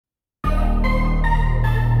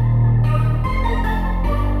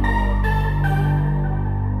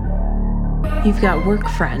You've got work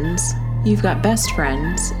friends, you've got best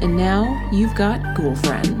friends, and now you've got ghoul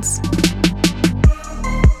friends.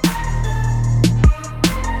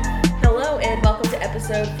 Hello and welcome to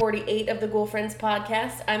episode 48 of the Ghoul Friends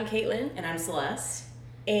podcast. I'm Caitlin. And I'm Celeste.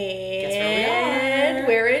 And guess where we are?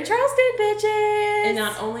 We're in Charleston, bitches! And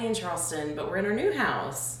not only in Charleston, but we're in our new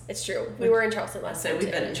house. It's true. We were in Charleston last So time, we've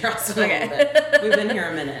too. been in Charleston a little bit. We've been here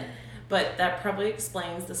a minute. But that probably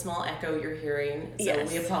explains the small echo you're hearing. So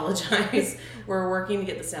Yes. we apologize. We're working to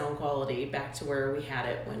get the sound quality back to where we had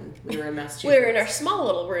it when we were in Massachusetts. We were in our small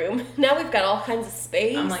little room. Now we've got all kinds of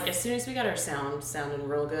space. I'm like, as soon as we got our sound sounding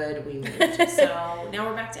real good, we moved. So now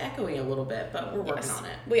we're back to echoing a little bit, but we're working on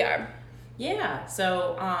it. We are. Yeah.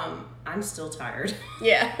 So I'm still tired.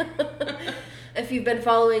 Yeah. If you've been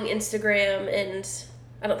following Instagram, and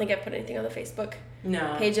I don't think I've put anything on the Facebook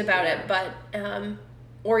page about it, but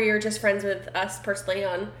or you're just friends with us personally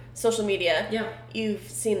on social media, you've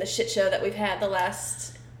seen the shit show that we've had the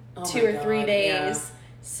last 2 or 3 days. Yeah.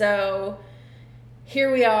 So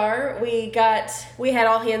here we are. We had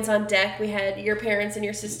all hands on deck. We had your parents and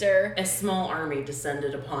your sister. A small army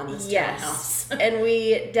descended upon this Yes. townhouse. And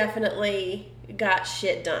we definitely got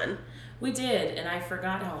shit done. We did, and I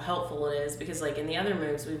forgot how helpful it is because, like, in the other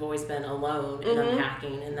moves, we've always been alone and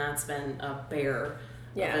unpacking, and that's been a bear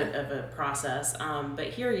of a process. But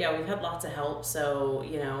here, we've had lots of help. So,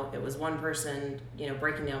 it was one person,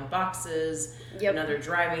 breaking down boxes, another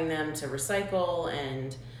driving them to recycle,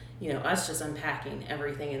 and, us just unpacking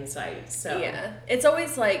everything in sight. So yeah, it's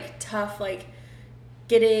always, like, tough, like,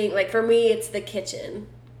 getting, like, for me, it's the kitchen.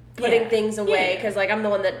 Putting things away, because, like, I'm the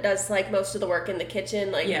one that does, like, most of the work in the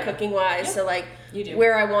kitchen, like, cooking-wise, so, like, you do.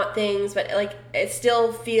 Where I want things, but, like, it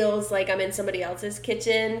still feels like I'm in somebody else's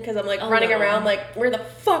kitchen, because I'm, like, running around, like, where the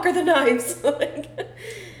fuck are the knives? Like,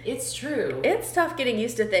 it's true. It's tough getting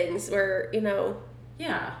used to things where,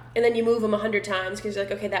 Yeah. and then you move them 100 times, because you're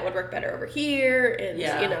like, okay, that would work better over here, and,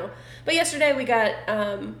 But yesterday we got,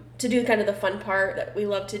 to do kind of the fun part that we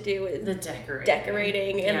love to do is the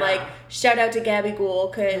decorating. And like shout out to Gabby Ghoul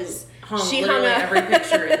because she hung up every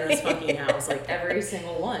picture in this fucking house, like every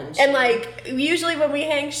single one. And like usually when we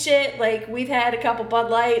hang shit, like we've had a couple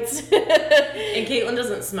Bud Lights. And Caitlin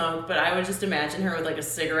doesn't smoke, but I would just imagine her with like a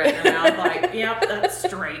cigarette in her mouth, like, yep, that's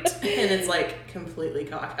straight, and it's like completely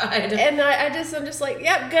cockeyed. And I'm just like,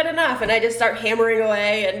 yep, good enough, and I just start hammering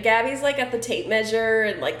away, and Gabby's like at the tape measure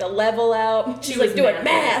and like the level out. She's like doing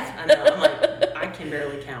math. I know. I'm like, I can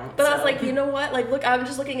barely count. But I was like, you know what? Like, look, I'm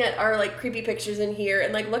just looking at our like creepy pictures in here,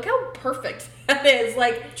 and like, look how perfect that is.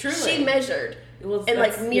 Like, truly, she measured and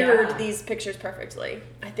like mirrored these pictures perfectly.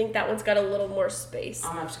 I think that one's got a little more space. I'm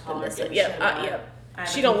gonna have to call her. This one.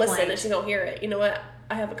 She don't listen and she don't hear it. You know what?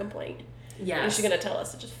 I have a complaint. Yeah. Is she gonna tell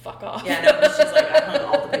us to just fuck off? Yeah, no. She's like, I hung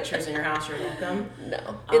all the pictures in your house. You're welcome.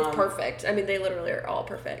 No, it's perfect. I mean, they literally are all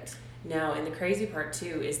perfect. No, and the crazy part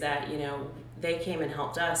too is that they came and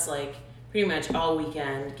helped us like pretty much all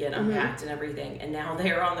weekend get unpacked and everything, and now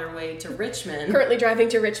they are on their way to Richmond. Currently driving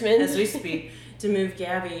to Richmond as we speak to move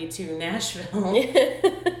Gabby to Nashville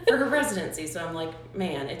for her residency. So I'm like,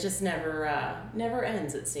 man, it just never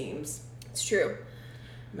ends. It seems. It's true.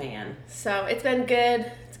 Man. So it's been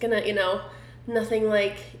good. It's gonna, nothing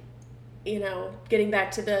like, getting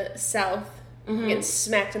back to the south, getting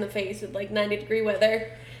smacked in the face with like 90-degree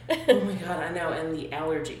weather. Oh my god, I know, and the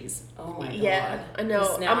allergies. Oh my god. Yeah, I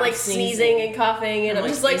know. I'm like sneezing and coughing, and I'm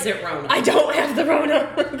just like, is it Rona? I don't have the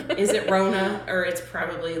Rona. Is it Rona, or it's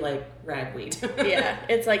probably like ragweed? Yeah,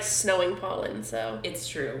 it's like snowing pollen, so. It's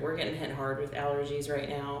true. We're getting hit hard with allergies right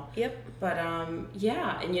now. Yep. But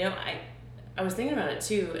yeah, and I was thinking about it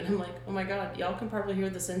too, and I'm like, oh my god, y'all can probably hear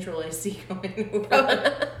the central AC going.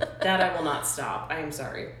 That I will not stop. I am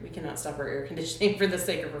sorry. We cannot stop our air conditioning for the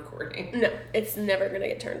sake of recording. No, it's never going to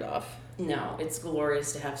get turned off. No, it's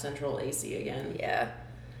glorious to have central AC again. Yeah.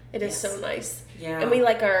 It is so nice. Yeah. And we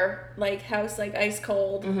like our house like ice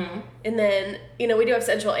cold. Mm-hmm. And then, we do have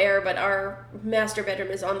central air, but our master bedroom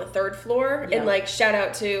is on the 3rd floor. Yeah. And shout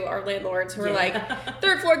out to our landlords who are like,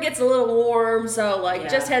 3rd floor gets a little warm, so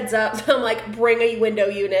just heads up. So I'm like, bring a window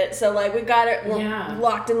unit. So we've got it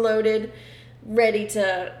locked and loaded, ready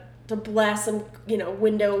to blast some,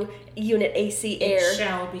 window unit AC air. It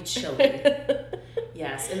shall be chilly.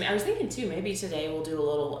 Yes. And I was thinking too, maybe today we'll do a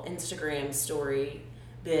little Instagram story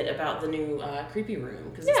bit about the new creepy room,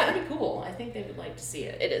 because it's pretty cool. I think they would like to see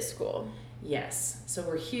it. It is cool. Yes. So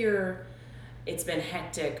we're here. It's been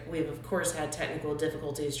hectic. We've of course had technical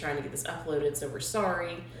difficulties trying to get this uploaded, so we're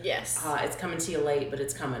sorry. Yes. It's coming to you late, but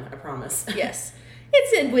it's coming, I promise. Yes.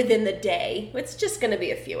 It's within the day. It's just going to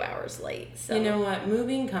be a few hours late. So you know what?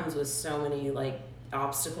 Moving comes with so many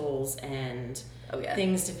obstacles and yeah.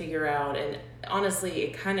 things to figure out. And honestly,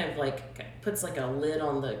 it kind of like puts like a lid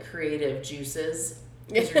on the creative juices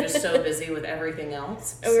because you're just so busy with everything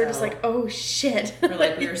else. And we were just like, oh shit.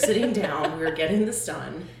 we were sitting down, we were getting this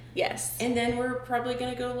done. Yes. And then we're probably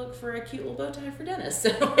going to go look for a cute little bow tie for Dennis.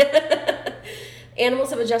 So animals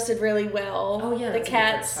have adjusted really well. Oh yeah, the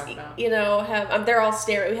cats, you know, have they're all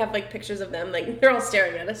staring. We have like pictures of them, like they're all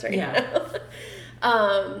staring at us right now.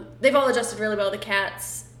 They've all adjusted really well. The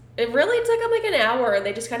cats, it really took them like an hour.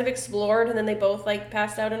 They just kind of explored, and then they both like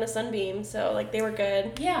passed out in a sunbeam. So like they were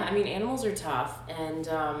good. Yeah, I mean animals are tough, and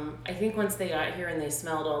I think once they got here and they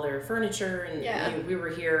smelled all their furniture, and we were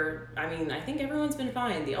here. I mean, I think everyone's been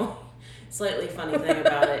fine. The only slightly funny thing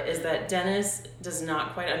about it is that Dennis does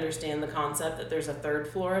not quite understand the concept that there's a third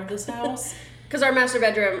floor of this house. Because our master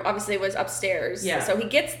bedroom obviously was upstairs. Yeah. So he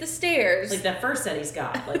gets the stairs. Like that first set he's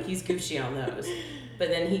got, like he's Gucci on those. But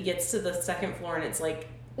then he gets to the second floor and it's like,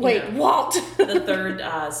 what? The third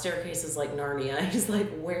staircase is like Narnia. He's like,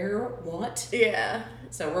 where? What? Yeah.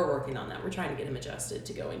 So we're working on that. We're trying to get him adjusted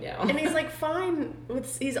to going down. And he's like fine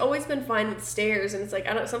with, he's always been fine with stairs. And it's like,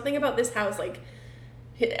 something about this house, like,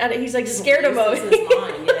 he's like scared of them.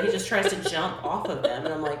 Yeah, he just tries to jump off of them,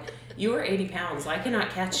 and I'm like, you are 80 pounds, I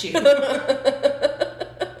cannot catch you.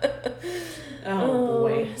 Oh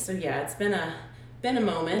boy. So yeah, it's been a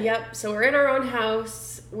moment. Yep. So we're in our own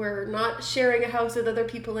house. We're not sharing a house with other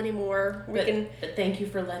people anymore. But thank you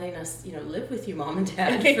for letting us, live with you, Mom and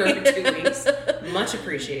Dad, for 2 weeks. Much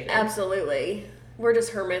appreciated. Absolutely. We're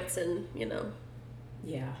just hermits, and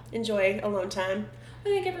yeah, enjoy alone time. I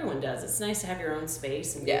think everyone does. It's nice to have your own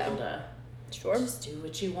space and be able to just do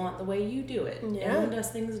what you want the way you do it. Yeah. Everyone does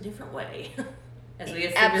things a different way. As we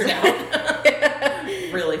have figured out.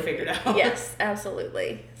 Really figured out. Yes,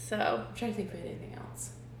 absolutely. So I'm trying to think of anything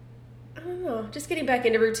else. I don't know. Just getting back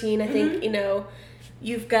into routine. I think,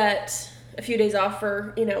 you've got a few days off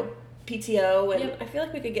for, PTO, and I feel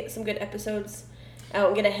like we could get some good episodes out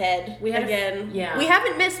and get ahead. We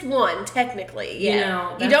haven't missed one technically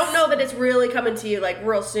yet. You don't know that it's really coming to you like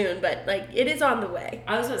real soon, but like it is on the way.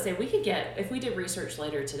 I was about to say, we could if we did research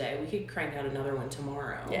later today, we could crank out another one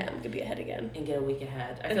tomorrow. Yeah, we could be ahead again and get a week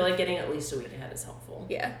ahead. I feel like getting at least a week ahead is helpful.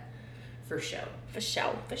 Yeah, for sure.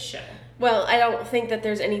 Well, I don't think that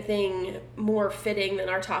there's anything more fitting than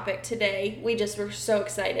our topic today. We just were so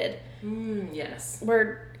excited. Yes.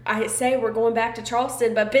 We're going back to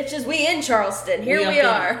Charleston, but bitches, we in Charleston. Here we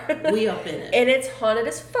are. We up in it. And it's haunted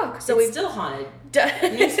as fuck. So it's still haunted.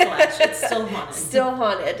 Newsflash, it's still haunted. Still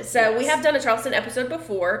haunted. So we have done a Charleston episode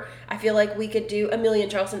before. I feel like we could do a million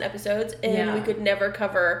Charleston episodes, and we could never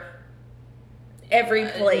cover every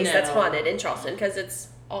place that's haunted in Charleston, because it's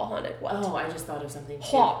all haunted. What? Oh, I just thought of something too.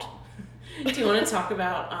 Hot. Do you want to talk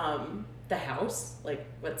about the house, like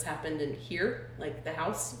what's happened in here, like the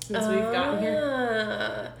house since we've gotten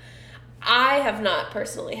here? I have not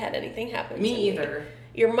personally had anything happen to me either.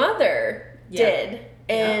 Your mother did,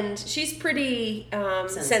 and she's pretty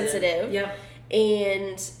sensitive. Yep.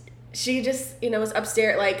 And she just, was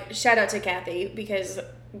upstairs, like, shout out to Kathy, because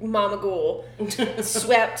Mama Ghoul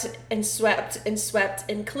swept and swept and swept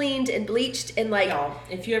and cleaned and bleached and like. Y'all,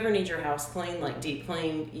 if you ever need your house cleaned, like deep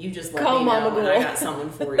cleaned, you just let call me Mama know Ghoul. and I got someone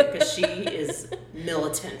for you, because she is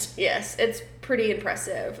militant. Yes, it's pretty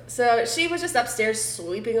impressive. So she was just upstairs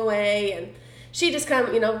sweeping away, and she just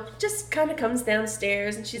kind of comes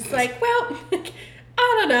downstairs, and she's like, well,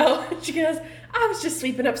 I don't know. She goes, I was just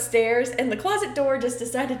sweeping upstairs, and the closet door just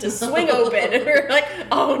decided to swing open, and we're like,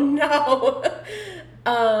 oh no.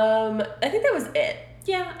 I think that was it.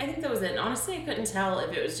 Yeah, I think that was it. And honestly, I couldn't tell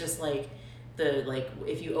if it was just like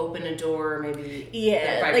if you open a door, maybe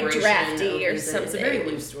like drafty or something. It's a very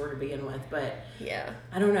loose door to begin with, but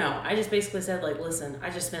I don't know. I just basically said like, listen, I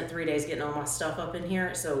just spent 3 days getting all my stuff up in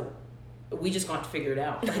here, so we just got to figure it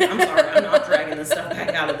out. Like, I'm sorry, I'm not dragging this stuff back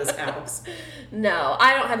out of this house. No,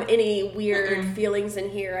 I don't have any weird feelings in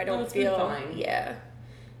here. I don't feel fine. Yeah.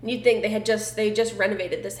 You'd think they just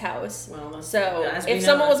renovated this house. Well, so if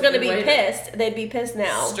someone was going to be pissed, they'd be pissed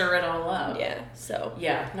now. Stir it all up. Yeah. So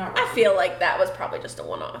not really. I feel like that was probably just a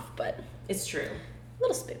one-off, but it's true. A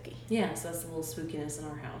little spooky. Yeah, so that's a little spookiness in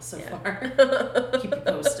our house so far. Keep you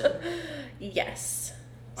posted. Yes.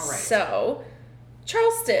 All right. So,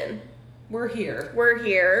 Charleston. We're here.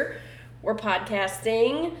 We're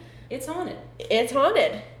podcasting. It's haunted.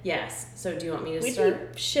 Yes. So do you want me to We'd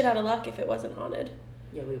start? Be shit out of luck if it wasn't haunted.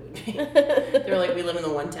 Yeah, we would be. They're like, we live in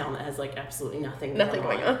the one town that has like absolutely nothing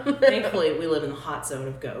going on. Thankfully, we live in the hot zone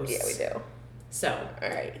of ghosts. Yeah, we do. So, all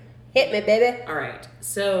right. Hit me, baby. All right.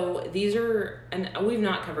 So these are, and we've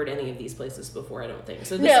not covered any of these places before, I don't think.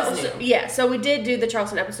 So this is new. So we did do the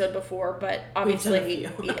Charleston episode before, but obviously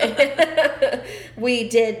we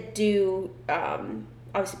did do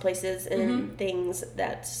obviously places and things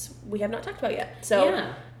that we have not talked about yet.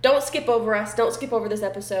 So don't skip over us. Don't skip over this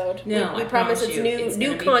episode. No, we promise it's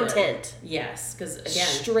new content. Yes, because again,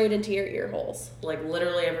 straight into your ear holes. Like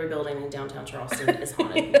literally every building in downtown Charleston is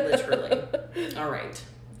haunted. Literally. All right.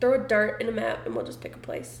 Throw a dart in a map and we'll just pick a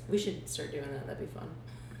place. We should start doing that. That'd be fun.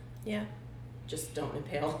 Yeah. Just don't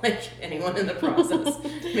impale like anyone in the process.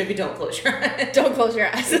 Maybe don't close your eyes. Don't close your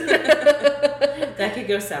eyes. That could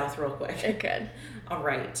go south real quick. It could. All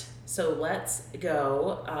right. So let's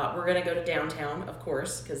go. We're going to go to downtown, of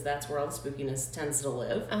course, because that's where all the spookiness tends to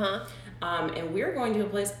live. And we're going to a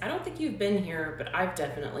place, I don't think you've been here, but I've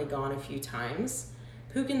definitely gone a few times.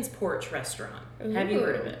 Poogan's Porch Restaurant. Ooh. Have you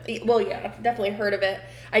heard of it? Well, yeah, I've definitely heard of it.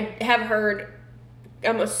 I have heard,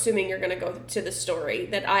 I'm assuming you're going to go to the story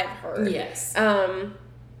that I've heard. Yes.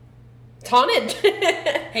 It's haunted.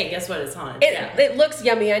 Hey, guess what? It's haunted. It looks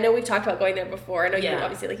yummy. I know we've talked about going there before. I know you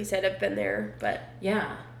obviously, like you said, have been there, but...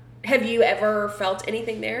 Yeah. Have you ever felt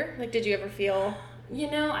anything there? Like, did you ever feel...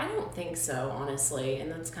 I don't think so, honestly, and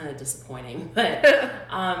that's kind of disappointing. But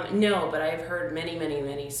no, but I've heard many, many,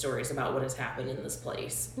 many stories about what has happened in this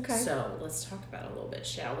place. Okay. So let's talk about it a little bit,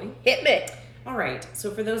 shall we? Hit me. All right. So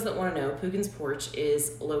for those that want to know, Poogan's Porch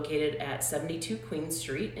is located at 72 Queen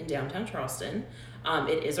Street in downtown Charleston.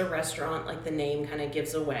 It is a restaurant, like the name kind of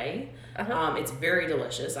gives away. It's very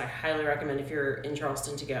delicious. I highly recommend if you're in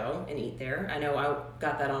Charleston to go and eat there. I know I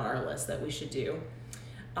got that on our list that we should do.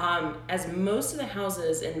 As most of the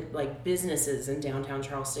houses and like businesses in downtown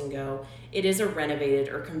Charleston go, it is a renovated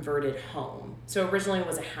or converted home. So originally it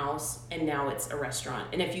was a house and now it's a restaurant.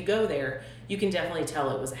 And if you go there, you can definitely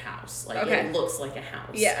tell it was a house. Like it looks like a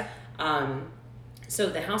house. Yeah. So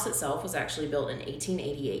the house itself was actually built in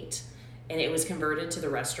 1888 and it was converted to the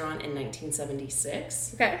restaurant in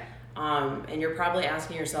 1976. Okay. And you're probably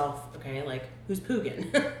asking yourself, okay, like who's Poogan?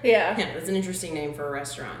 Yeah. That's an interesting name for a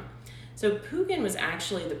restaurant. So Poogan was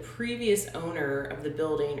actually the previous owner of the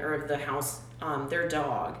building or of the house, their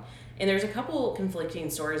dog. And there's a couple conflicting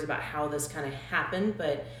stories about how this kind of happened,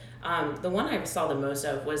 but the one I saw the most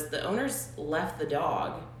of was the owners left the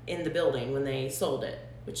dog in the building when they sold it,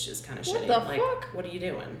 which is kind of shitty. What the fuck? What are you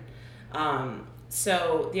doing?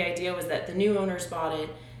 So the idea was that the new owners bought it,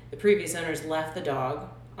 the previous owners left the dog,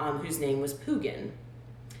 whose name was Poogan.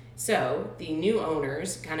 So the new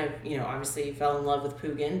owners kind of, obviously fell in love with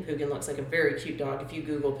Poogan. Poogan looks like a very cute dog if you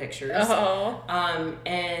Google pictures.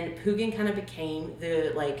 And Poogan kind of became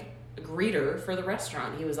the greeter for the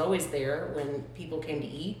restaurant. He was always there when people came to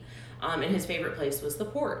eat. And his favorite place was the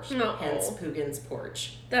porch. Hence Poogan's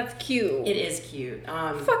Porch. That's cute. It is cute.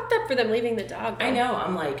 Fucked up for them leaving the dog, though. I know.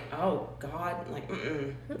 I'm like, oh God,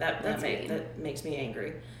 that makes me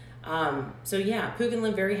angry. So yeah, Poogan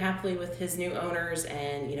lived very happily with his new owners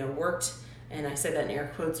and, worked, and I say that in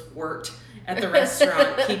air quotes, worked at the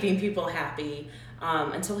restaurant, keeping people happy,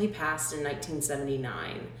 until he passed in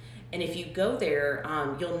 1979. And if you go there,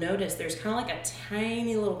 you'll notice there's kind of like a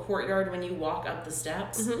tiny little courtyard when you walk up the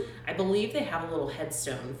steps. I believe they have a little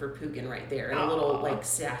headstone for Poogan right there and a little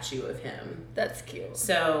statue of him. That's cute.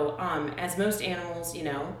 So, as most animals,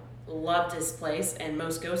 loved his place, and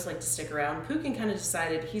most ghosts like to stick around. Poogan kind of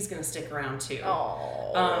decided he's going to stick around too.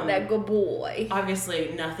 Oh, that good boy.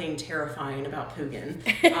 Obviously, nothing terrifying about Poogan.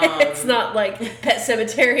 It's not like Pet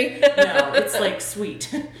Sematary. No, it's like sweet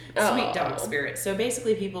dog spirit. So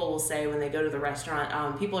basically, people will say when they go to the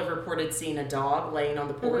restaurant, people have reported seeing a dog laying on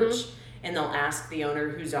the porch, and they'll ask the owner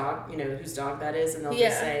whose dog that is, and they'll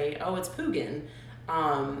just say, "Oh, it's Poogan."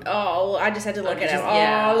 I just had to look at him.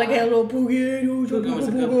 Yeah. Oh, look at little Poogan. Poogan was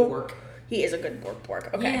a good pork. He is a good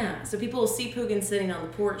pork. Okay. Yeah. So people will see Poogan sitting on the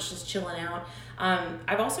porch, just chilling out.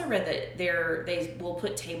 I've also read that they will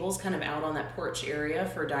put tables kind of out on that porch area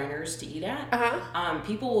for diners to eat at.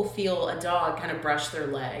 People will feel a dog kind of brush their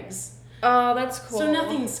legs. Oh, that's cool. So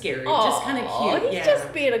nothing scary, just kind of cute. He's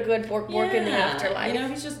just being a good pork in the afterlife.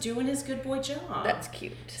 He's just doing his good boy job. That's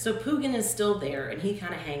cute. So Poogan is still there, and he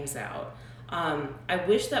kind of hangs out. I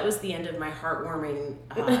wish that was the end of my heartwarming,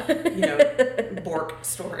 Bork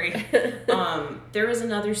story. There is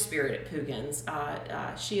another spirit at Poogan's.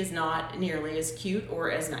 She is not nearly as cute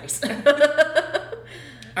or as nice.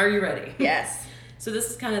 Are you ready? Yes. So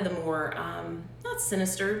this is kind of the more, not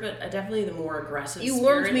sinister, but definitely the more aggressive You spirit.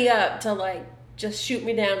 warmed me up to just shoot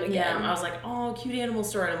me down again. Yeah, I was like, oh, cute animal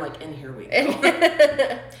story. And I'm like, and here we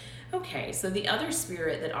go. Okay, so the other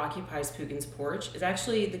spirit that occupies Poogan's Porch is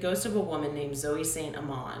actually the ghost of a woman named Zoe Saint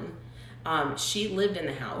Amon. She lived in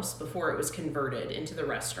the house before it was converted into the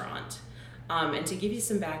restaurant. And to give you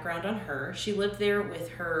some background on her, she lived there with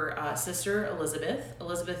her sister, Elizabeth.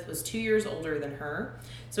 Elizabeth was 2 years older than her.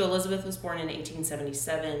 So Elizabeth was born in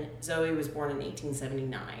 1877. Zoe was born in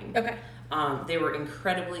 1879. Okay. They were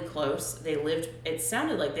incredibly close. It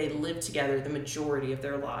sounded like they lived together the majority of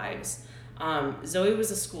their lives. Zoe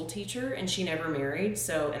was a school teacher and she never married.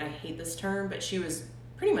 And I hate this term, but she was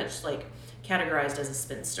pretty much like categorized as a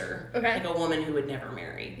spinster. Okay. Like a woman who would never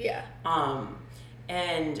marry. Yeah.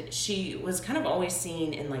 And she was kind of always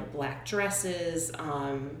seen in like black dresses,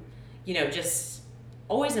 just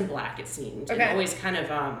always in black, it seemed. Okay. And always kind of,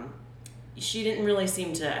 she didn't really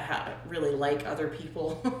seem to really like other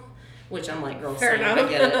people, which I'm like, girl, fair enough. I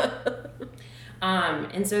get it.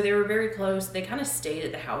 And so they were very close. They kind of stayed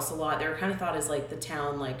at the house a lot. They were kind of thought as like the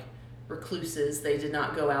town, like, recluses. They did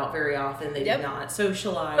not go out very often. They did not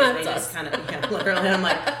socialize. They just kind of, literally. I'm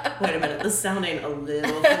like, wait a minute, this is sounding a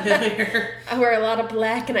little familiar. I wear a lot of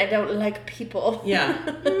black and I don't like people. Yeah.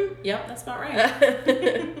 Yep, that's about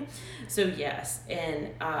right. So yes, and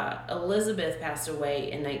Elizabeth passed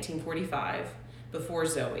away in 1945 before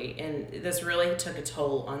Zoe, and this really took a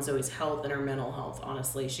toll on Zoe's health and her mental health,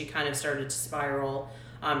 honestly. She kind of started to spiral.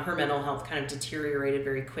 Her mental health kind of deteriorated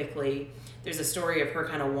very quickly. There's a story of her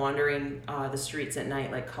kind of wandering the streets at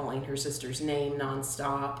night, like calling her sister's name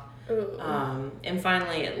nonstop. And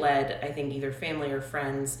finally it led, I think, either family or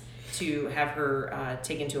friends to have her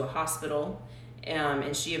taken to a hospital.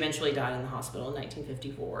 And she eventually died in the hospital in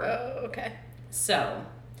 1954. Oh, okay. So,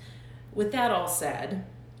 with that all said,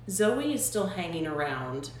 Zoe is still hanging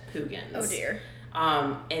around Poogan's. Oh, dear.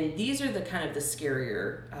 And these are the kind of the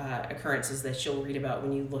scarier occurrences that you'll read about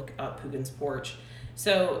when you look up Poogan's Porch.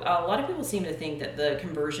 So a lot of people seem to think that the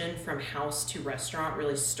conversion from house to restaurant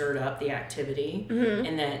really stirred up the activity,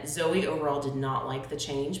 and that Zoe overall did not like the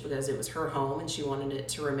change because it was her home and she wanted it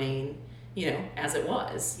to remain, as it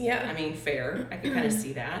was. Yeah. I mean, fair. I could kind of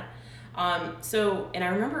see that. And I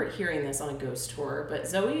remember hearing this on a ghost tour, but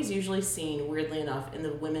Zoe is usually seen, weirdly enough, in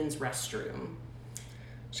the women's restroom.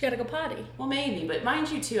 She gotta go potty. Well, maybe, but mind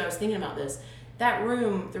you, too, I was thinking about this. That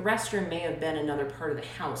room, the restroom may have been another part of the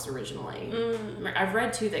house originally. I've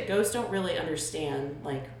read, too, that ghosts don't really understand,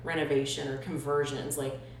 like, renovation or conversions.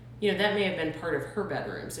 Like, that may have been part of her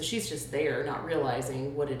bedroom. So she's just there, not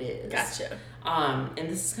realizing what it is. Gotcha. And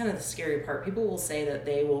this is kind of the scary part. People will say that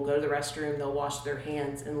they will go to the restroom, they'll wash their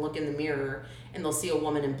hands and look in the mirror, and they'll see a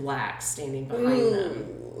woman in black standing behind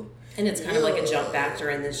them. And it's kind of like a jump factor,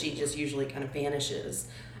 and then she just usually kind of vanishes.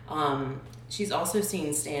 She's also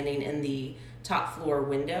seen standing in the top floor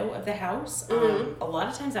window of the house, a lot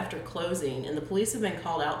of times after closing, and the police have been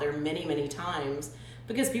called out there many, many times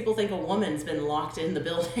because people think a woman's been locked in the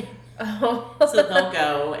building. Oh. So they'll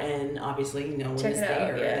go, and obviously no one Check is it out,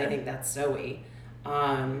 there. yeah. They think that's Zoe.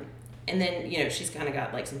 And then, she's kind of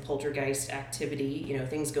got like some poltergeist activity.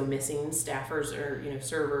 Things go missing. Staffers or,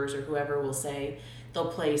 servers or whoever will say they'll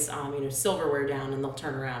place, silverware down and they'll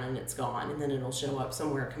turn around and it's gone. And then it'll show up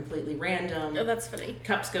somewhere completely random. Oh, that's funny.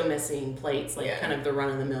 Cups go missing, plates, like kind of the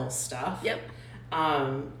run-of-the-mill stuff. Yep.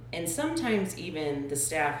 And sometimes even the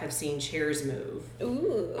staff have seen chairs move.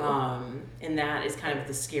 Ooh. And that is kind of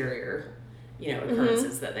the scarier,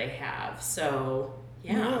 occurrences that they have. So,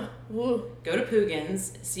 yeah. Ooh. Go to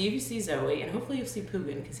Poogan's, see if you see Zoe, and hopefully you'll see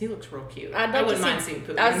Poogan because he looks real cute. I wouldn't mind seeing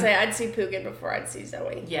Poogan. I would say I'd see Poogan before I'd see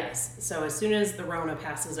Zoe. Yes. So as soon as the Rona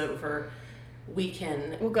passes over,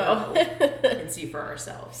 we'll go and see for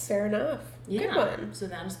ourselves. Fair enough. Yeah. Good one. So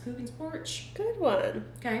that is Poogan's Porch. Good one.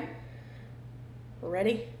 Okay.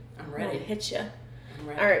 Ready? I'm ready. I'm gonna hit you. I'm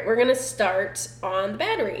ready. All right, we're gonna start on the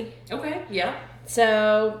Battery. Okay. Yeah.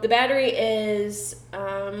 So the Battery is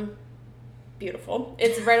beautiful.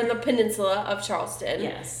 It's right on the peninsula of Charleston.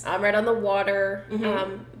 Yes. Right on the water.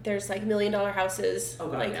 There's like $1 million houses. Oh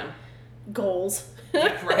god, like yeah. goals.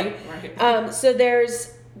 Yeah, right. So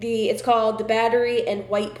there's it's called the Battery and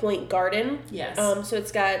White Point Garden. Yes. So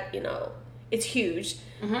it's got, it's huge.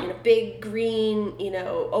 Big green,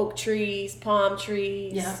 oak trees, palm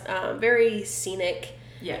trees. Yeah. Very scenic.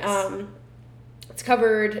 Yes. It's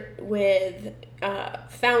covered with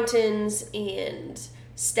fountains and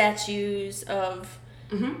statues of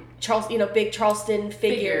big Charleston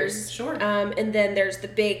figures. Sure. And then there's the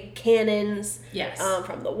big cannons. Yes.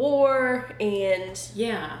 From the war and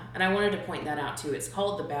Yeah, and I wanted to point that out too. It's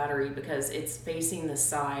called the Battery because it's facing the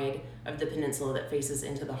side of the peninsula that faces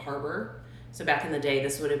into the harbor. So back in the day,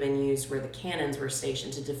 this would have been used where the cannons were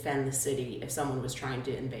stationed to defend the city if someone was trying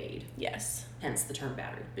to invade. yes. Hence the term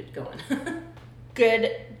battery. But go on.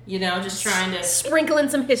 Good You know, just trying to sprinkle in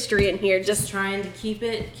some history in here. Just trying to keep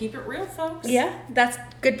it real, folks. Yeah, that's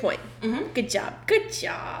good point. Mm-hmm. Good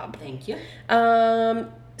job. Thank you.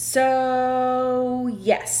 So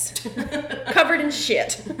yes, covered in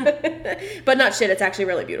shit, but not shit. It's actually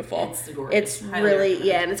really beautiful. It's gorgeous. It's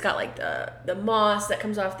really and it's got like the moss that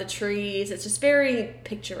comes off the trees. It's just very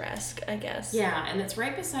picturesque, I guess. Yeah, and it's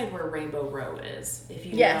right beside where Rainbow Row is. If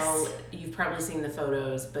you know, you've probably seen the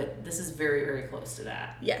photos, but this is very, very close to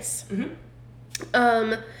that. Yes.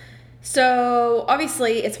 Mm-hmm. So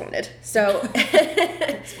obviously it's haunted. So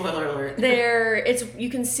spoiler alert. You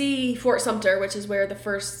can see Fort Sumter, which is where the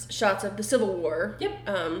first shots of the Civil War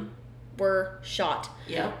were shot.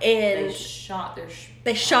 Yep. And they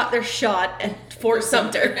shot their shot at Fort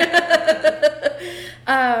Sumter.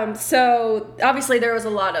 So obviously there was a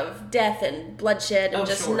lot of death and bloodshed and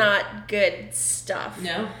not good stuff.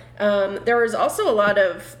 No. There was also a lot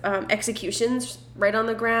of executions right on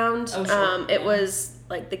the ground. Oh, sure. It was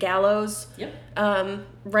like the gallows. Yep.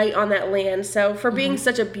 Right on that land. So for being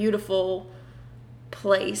such a beautiful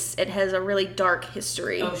place, it has a really dark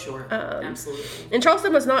history. Oh, sure. Absolutely. And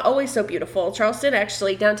Charleston was not always so beautiful. Charleston,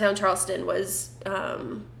 actually, downtown Charleston was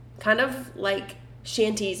kind of like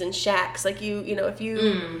shanties and shacks. Like if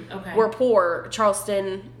you were poor,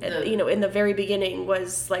 Charleston, in the very beginning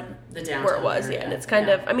was like the downtown where it was. area. Yeah, and it's kind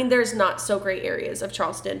of, there's not so great areas of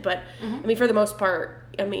Charleston, but for the most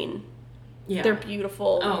part, they're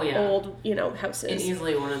beautiful old, houses. And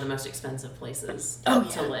easily one of the most expensive places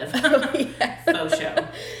to live. Yeah. Faux show.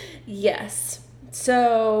 Yes.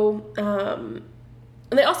 So, and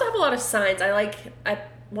they also have a lot of signs. I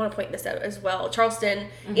want to point this out as well. Charleston,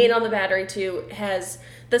 and on the Battery too, has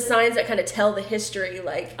the signs that kind of tell the history.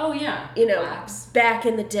 Like, Flags. Back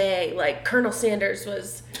in the day, like Colonel Sanders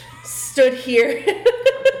stood here.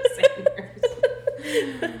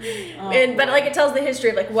 But like it tells the history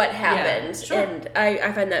of like what happened, and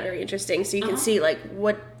I find that very interesting. So you can see like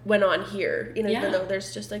what went on here, even though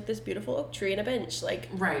there's just like this beautiful oak tree and a bench, like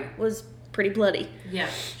was pretty bloody. Yeah,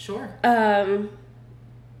 sure.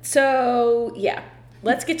 So yeah,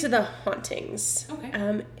 let's get to the hauntings.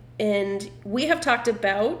 Okay. And we have talked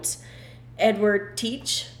about Edward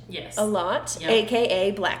Teach a lot,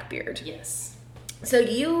 aka Blackbeard. Yes. So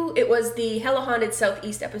it was the Hella Haunted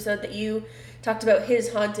Southeast episode that you talked about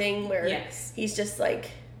his haunting, where he's just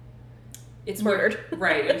like it's murdered.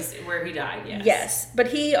 It was where he died. Yes, but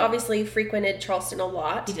he obviously frequented Charleston a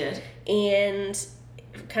lot. He did. And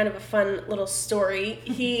kind of a fun little story.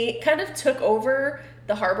 He kind of took over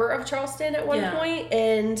the harbor of Charleston at one point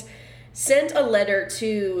and sent a letter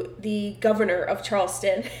to the governor of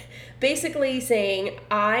Charleston, basically saying,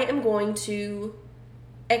 "I am going to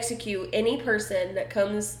execute any person that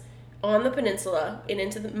comes on the peninsula and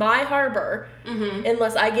into my harbor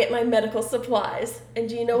unless I get my medical supplies." And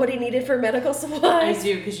do you know what he needed for medical supplies? I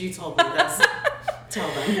do, because you told me this. Tell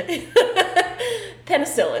them.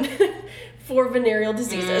 Penicillin for venereal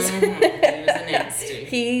diseases. He was a nasty.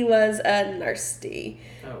 He was a nasty.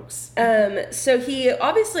 Folks. So he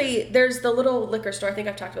obviously, there's the little liquor store, I think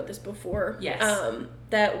I've talked about this before. Yes.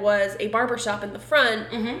 That was a barber shop in the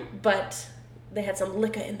front, but they had some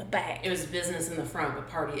liquor in the back. It was business in the front, but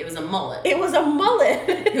party. It was a mullet. It was a mullet.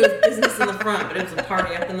 It was business in the front, but it was a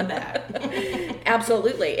party up in the back.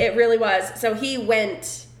 Absolutely. It really was. So he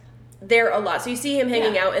went there a lot. So you see him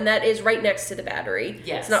hanging out, and that is right next to the Battery.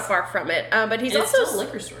 Yes. It's not far from it. But he's and also... it's still a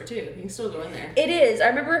liquor store, too. You can still go in there. It is. I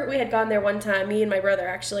remember we had gone there one time, me and my brother,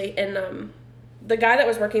 actually, and the guy that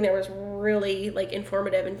was working there was really like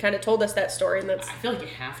informative and kind of told us that story, and that's... I feel like you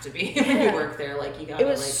have to be when you work there. Like, you gotta, it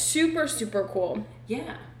was super, super cool.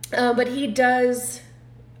 Yeah. But he does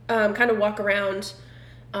kind of walk around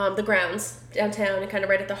the grounds downtown and kind of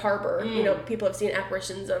right at the harbor. You know, people have seen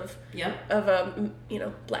apparitions of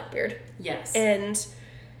Blackbeard. Yes. And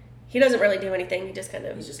he doesn't really do anything. He just kind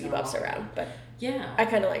of bebops around. But yeah, I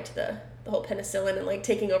kind of liked the whole penicillin and like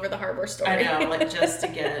taking over the harbor story. I know, like just to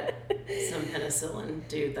get some penicillin,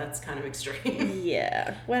 dude, that's kind of extreme.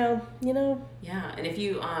 Yeah. Well, Yeah, and if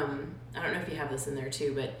you I don't know if you have this in there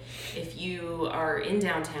too, but if you are in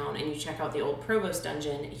downtown and you check out the old Provost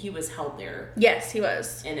Dungeon, he was held there. Yes, he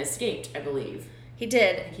was. And escaped, I believe. He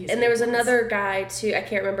did. And there was another guy too, I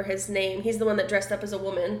can't remember his name. He's the one that dressed up as a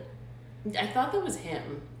woman. I thought that was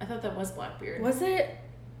him. I thought that was Blackbeard. Was it?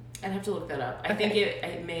 I'd have to look that up. I think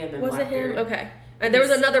it may have been Was Blackbeard. it him? Okay. And there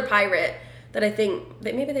was another pirate that I think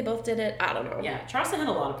that maybe they both did it. I don't know. Yeah, Charleston had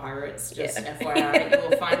a lot of pirates. Just FYI, you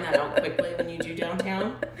will find that out quickly when you do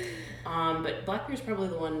downtown. But Blackbeard's probably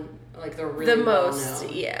the one, like the really the most.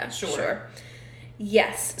 well-known. Yeah, sure.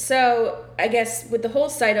 Yes. So I guess with the whole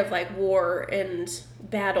site of like war and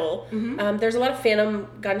battle, there's a lot of phantom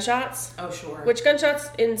gunshots. Oh, sure. Which gunshots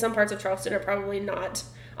in some parts of Charleston are probably not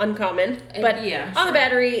uncommon, but on the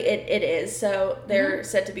Battery it is. So they're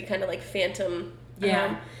said to be kind of like phantom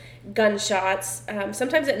gunshots.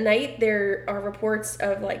 Sometimes at night there are reports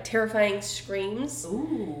of like terrifying screams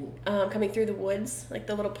coming through the woods, like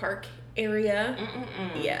the little park area.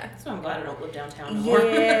 Yeah. So I'm glad I don't live downtown anymore.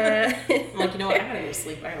 Yeah. I'm like, you know what? I gotta go to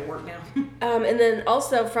sleep. I gotta work now. And then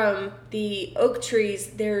also from the oak trees,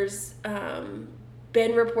 there's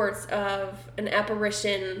been reports of an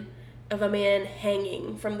apparition of a man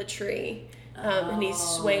hanging from the tree, and he's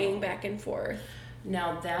swaying back and forth.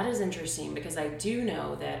 Now that is interesting because I do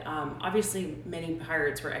know that obviously many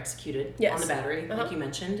pirates were executed on the Battery, like you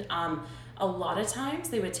mentioned. A lot of times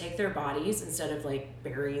they would take their bodies, instead of like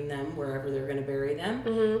burying them wherever they're going to bury them,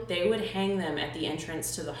 they would hang them at the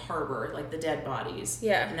entrance to the harbor, like the dead bodies.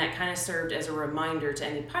 Yeah. And that kind of served as a reminder to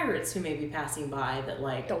any pirates who may be passing by that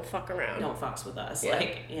like, don't fuck around. Don't fucks with us. Yeah.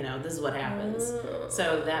 Like, you know, this is what happens.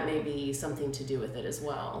 So that may be something to do with it as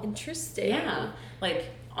well. Interesting. Yeah. Like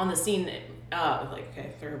on the scene,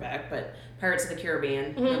 okay, throwback, but Pirates of the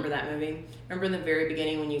Caribbean, remember that movie? Remember in the very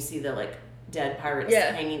beginning when you see the like dead pirates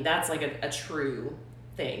hanging? That's like a true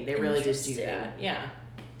thing. They really just do that. Yeah.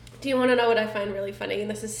 Do you want to know what I find really funny?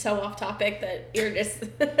 And this is so off topic that you're just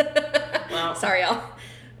well, sorry y'all,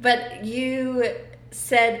 but you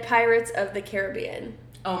said Pirates of the Caribbean.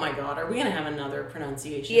 Oh my God, are we gonna have another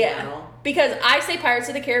pronunciation battle? Because I say Pirates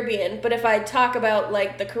of the Caribbean, but if I talk about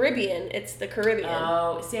like the Caribbean, it's the Caribbean.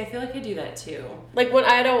 Oh, see, I feel like I do that too. Like when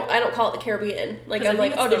I don't call it the Caribbean. Like I'm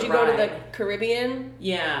like, oh, did you go to the Caribbean?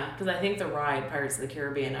 Yeah, because I think the ride Pirates of the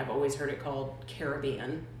Caribbean, I've always heard it called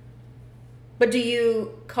Caribbean. But do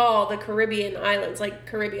you call the Caribbean islands like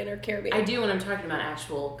Caribbean or Caribbean? I do when I'm talking about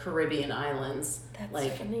actual Caribbean islands. That's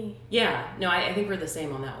like, funny. Yeah. No, I think we're the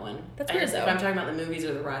same on that one. That's weird, though. If I'm talking about the movies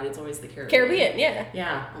or the ride, it's always the Caribbean. Caribbean, yeah.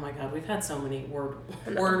 Yeah. Oh my God, we've had so many word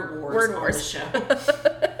wars on this show.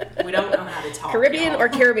 We don't know how to talk. Caribbean or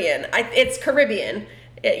Caribbean? It's Caribbean.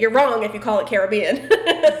 You're wrong if you call it Caribbean.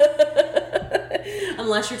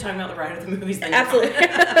 Unless you're talking about the ride of the movies. Then absolutely.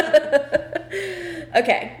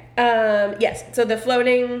 Okay. Yes. So the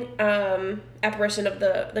floating apparition of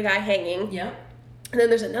the guy hanging. Yeah. And then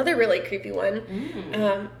there's another really creepy one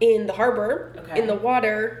in the harbor, in the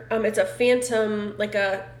water. It's a phantom, like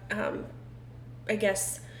a, I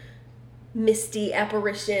guess, misty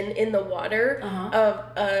apparition in the water of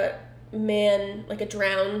a man, like a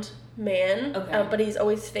drowned man. Okay. But he's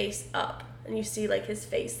always face up. And you see, like, his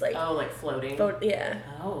face, like... Oh, like floating? Yeah.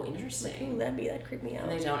 Oh, interesting. That'd creep me out.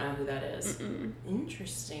 And they don't know who that is.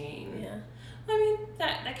 Interesting. Yeah. I mean,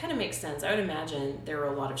 that kind of makes sense. I would imagine there were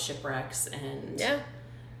a lot of shipwrecks and... Yeah.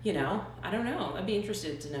 You know, I don't know. I'd be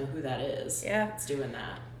interested to know who that is. Yeah. That's doing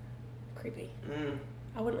that. Creepy.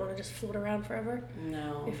 I wouldn't want to just float around forever.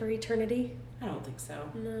 No. For eternity. I don't think so.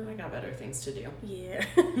 No. I got better things to do. Yeah.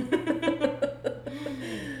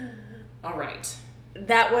 All right.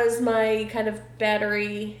 That was my kind of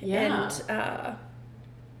Battery and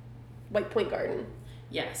White Point Garden.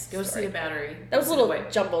 Yes, go see the Battery. That was a little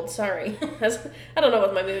jumbled, sorry. I don't know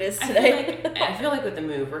what my mood is today. I feel like with the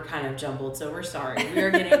move, we're kind of jumbled, so we're sorry. We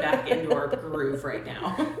are getting back into our groove right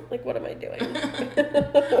now. Like, what am I doing?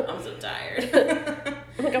 I'm so tired.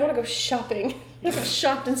 I'm like, I want to go shopping. I haven't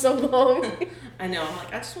shopped in so long. I know, I'm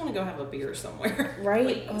like, I just want to go have a beer somewhere.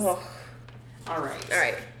 Right? Oh. All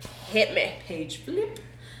right. Hit me. Page flip.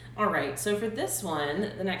 All right, so for this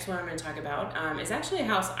one, the next one I'm going to talk about is actually a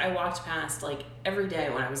house I walked past like every day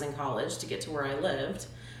when I was in college to get to where I lived,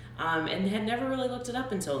 and had never really looked it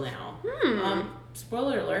up until now.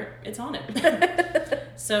 Spoiler alert, it's on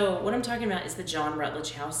it. So what I'm talking about is the John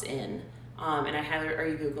Rutledge House Inn, and are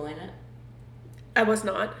you Googling it? I was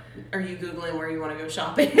not. Are you Googling where you want to go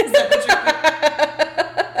shopping? Is that what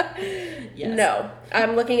you're Yes. No.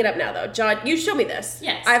 I'm looking it up now, though. John, you show me this.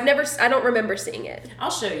 Yes. I don't remember seeing it. I'll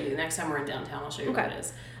show you. Next time we're in downtown, I'll show you what it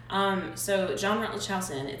is. So John Rutledge House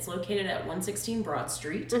Inn, it's located at 116 Broad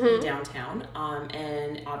Street in downtown.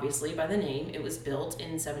 And obviously by the name, it was built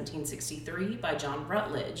in 1763 by John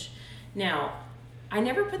Rutledge. Now, I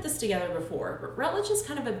never put this together before, but Rutledge is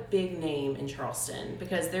kind of a big name in Charleston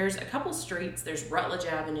because there's a couple streets. There's Rutledge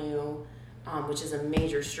Avenue, which is a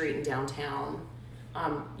major street in downtown.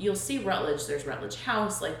 You'll see Rutledge, there's Rutledge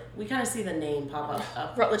House, like we kind of see the name pop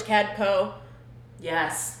up. Rutledge Cabco.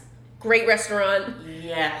 Yes. Great restaurant.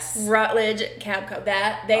 Yes. Rutledge Cabco.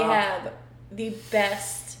 That, they have the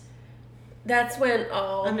best, that's when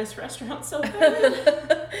I miss restaurants so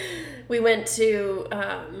bad. We went to,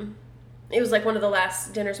 it was like one of the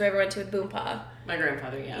last dinners we ever went to with Boom Pa. My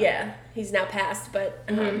grandfather, yeah. Yeah, he's now passed, but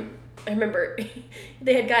I remember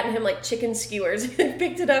they had gotten him like chicken skewers. He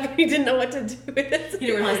picked it up and he didn't know what to do with it. He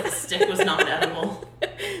didn't realize the stick was not edible.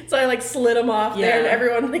 So I like slid him off there, and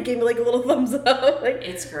everyone like gave me like a little thumbs up. Like,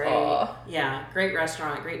 it's great. Yeah, great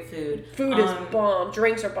restaurant, great food. Food is bomb.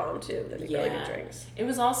 Drinks are bomb too. They make really good drinks. It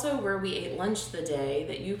was also where we ate lunch the day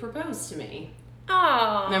that you proposed to me.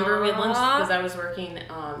 Oh, remember we had lunch because I was working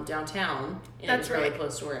downtown, and it was really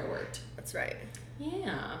close to where I worked. That's right.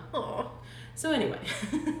 Yeah. Aw. So anyway,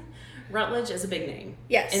 Rutledge is a big name.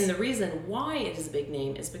 Yes. And the reason why it is a big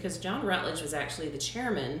name is because John Rutledge was actually the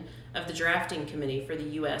chairman of the drafting committee for the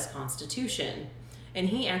U.S. Constitution. And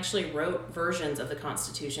he actually wrote versions of the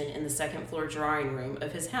Constitution in the second floor drawing room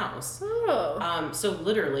of his house. Oh. So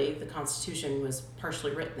literally, the Constitution was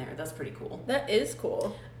partially written there. That's pretty cool. That is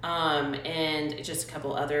cool. And just a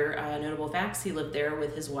couple other notable facts. He lived there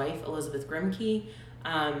with his wife, Elizabeth Grimke.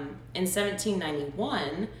 In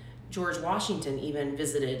 1791, George Washington even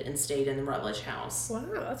visited and stayed in the Rutledge House. Wow,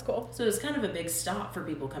 that's cool. So it was kind of a big stop for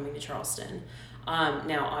people coming to Charleston.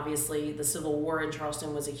 Now, obviously, the Civil War in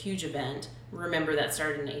Charleston was a huge event. Remember, that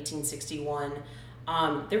started in 1861.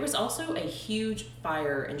 There was also a huge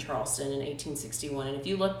fire in Charleston in 1861, and if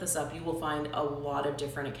you look this up, you will find a lot of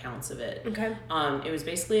different accounts of it. Okay. It was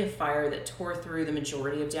basically a fire that tore through the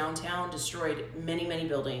majority of downtown, destroyed many, many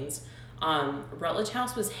buildings. Rutledge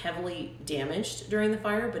House was heavily damaged during the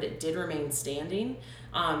fire, but it did remain standing.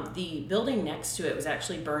 The building next to it was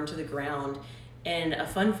actually burned to the ground. And a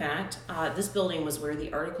fun fact, this building was where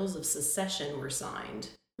the Articles of Secession were signed.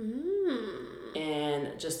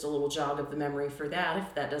 And just a little jog of the memory for that,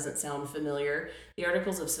 if that doesn't sound familiar. The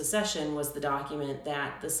Articles of Secession was the document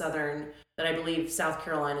that I believe South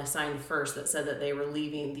Carolina signed first, that said that they were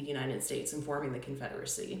leaving the United States and forming the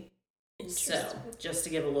Confederacy. So, just to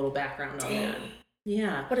give a little background on that.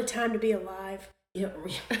 Yeah. What a time to be alive. Yeah,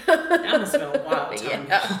 that must have been a wild time.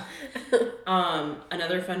 Yeah.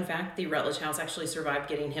 Another fun fact, the Rutledge House actually survived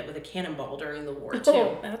getting hit with a cannonball during the war, too.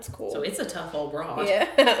 Oh, that's cool. So it's a tough old broad. Yeah.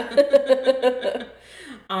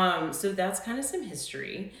 So that's kind of some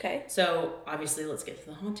history. Okay. So, obviously, let's get to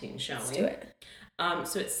the haunting, shall we? Let's do it.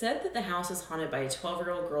 So it's said that the house is haunted by a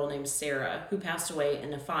 12-year-old girl named Sarah who passed away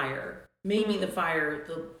in a fire. Maybe the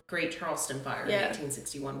Great Charleston Fire in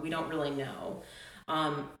 1861. We don't really know.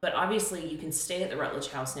 But obviously you can stay at the Rutledge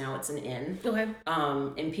House now. It's an inn. Okay.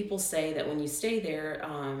 And people say that when you stay there,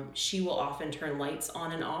 she will often turn lights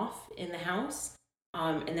on and off in the house.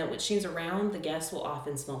 And that when she's around, the guests will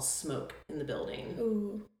often smell smoke in the building.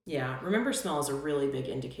 Ooh. Yeah. Remember, smell is a really big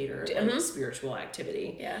indicator of spiritual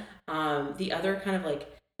activity. Yeah. The other kind of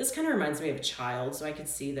this kind of reminds me of a child, so I could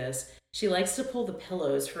see this. She likes to pull the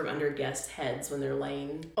pillows from under guests' heads when they're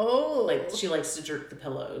laying. Oh. She likes to jerk the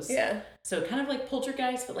pillows. Yeah. So kind of like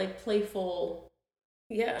poltergeist, but playful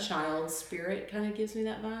child spirit kind of gives me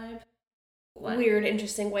that vibe. What? Weird,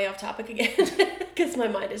 interesting, way off topic again, because my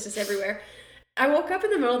mind is just everywhere. I woke up in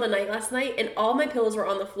the middle of the night last night, and all my pillows were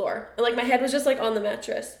on the floor. And, my head was just, on the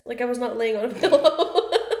mattress. I was not laying on a pillow.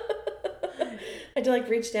 I had to,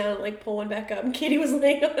 reach down and, pull one back up, and Katie was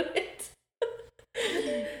laying on it.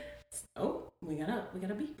 Oh, we got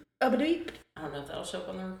a beep. A beep. I don't know if that'll show up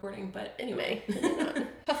on the recording, but anyway.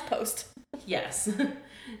 Huff post. Yes.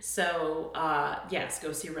 So, yes,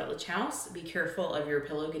 go see Rutledge House. Be careful of your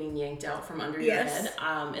pillow getting yanked out from under your head.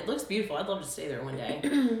 It looks beautiful. I'd love to stay there one day.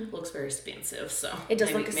 Looks very expensive, so it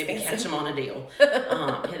does look expensive. Maybe catch them on a deal.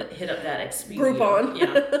 Hit up that Expedia. Groupon.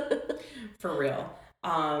 Yeah, for real.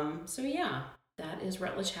 So yeah, that is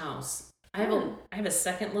Rutledge House. I have a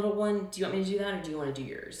second little one. Do you want me to do that, or do you want to do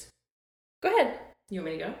yours? Go ahead. You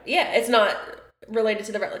want me to go? Yeah, it's not related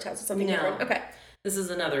to the Rutledge House. It's something different. Okay. This is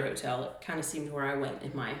another hotel. It kind of seemed where I went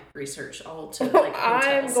in my research, all to hotels.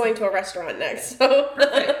 I'm going to a restaurant next, so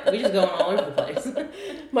perfect. We just going all over the place.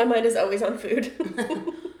 My mind is always on food.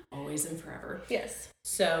 Always and forever. Yes.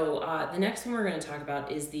 So the next one we're going to talk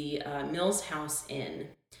about is the Mills House Inn,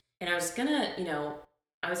 and I was gonna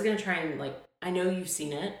try and I know you've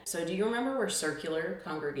seen it. So do you remember where Circular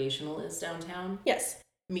Congregational is downtown? Yes.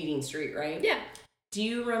 Meeting Street, right? Yeah. Do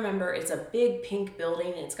you remember, it's a big pink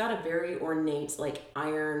building, and it's got a very ornate,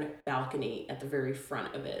 iron balcony at the very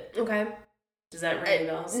front of it. Okay. Does that ring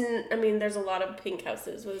bells? I mean, there's a lot of pink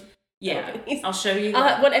houses with balconies. I'll show you.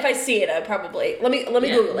 What if I see it? I probably let me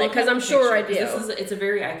Google it, because I'm sure I do. It's a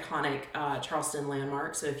very iconic Charleston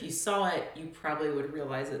landmark, so if you saw it, you probably would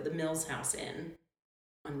realize it. The Mills House Inn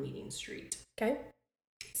on Meeting Street. Okay.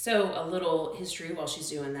 So a little history while she's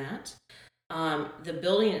doing that. The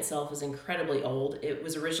building itself is incredibly old. It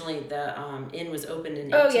was originally, the inn was opened in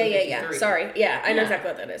 1853. Yeah. Sorry. Yeah, I know exactly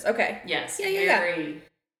what that is. Okay. Yes. Yeah.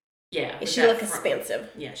 Yeah. She looked expansive.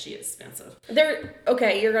 Yeah, she is expensive.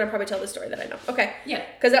 Okay, you're going to probably tell the story that I know. Okay. Yeah.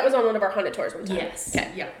 Because that was on one of our haunted tours one time. Yes.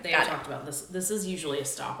 Okay. Yeah, they talked about this. This is usually a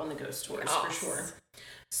stop on the ghost tours for sure.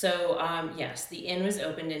 So, yes, the inn was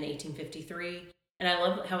opened in 1853. And I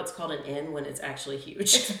love how it's called an inn when it's actually huge.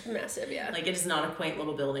 It's massive, yeah. Like, it is not a quaint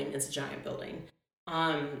little building. It's a giant building.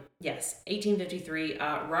 Yes, 1853.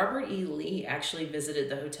 Robert E. Lee actually visited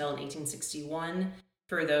the hotel in 1861.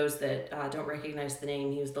 For those that don't recognize the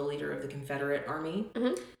name, he was the leader of the Confederate Army.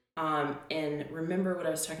 Mm-hmm. And remember what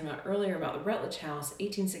I was talking about earlier about the Rutledge House,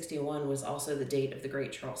 1861 was also the date of the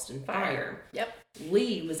Great Charleston Fire. Yep.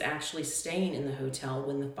 Lee was actually staying in the hotel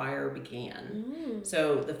when the fire began.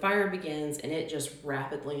 So the fire begins and it just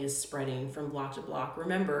rapidly is spreading from block to block.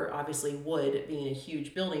 Remember, obviously wood being a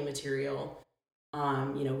huge building material,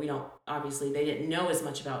 they didn't know as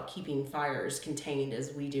much about keeping fires contained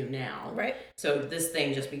as we do now. Right. So this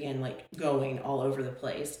thing just began like going all over the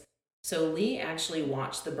place. So Lee actually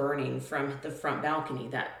watched the burning from the front balcony,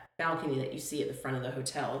 that you see at the front of the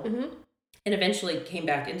hotel, and eventually came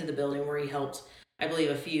back into the building where he helped, I believe,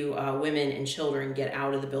 a few women and children get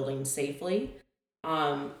out of the building safely.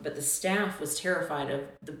 But the staff was terrified of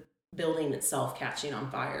the building itself catching on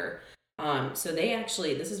fire. So they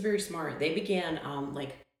actually, this is very smart, they began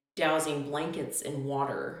dousing blankets in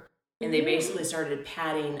water. And they basically started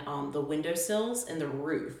patting the windowsills and the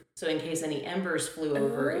roof. So in case any embers flew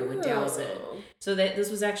over, it would douse it. So this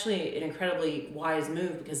was actually an incredibly wise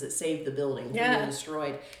move because it saved the building from being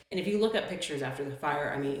destroyed. And if you look up pictures after the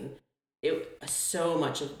fire, I mean, so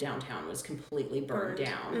much of downtown was completely burned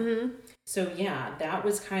down. Mm-hmm. So yeah, that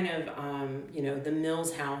was kind of, the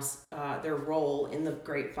Mills House, their role in the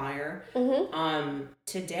Great Fire. Mm-hmm.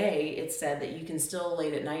 Today, it's said that you can still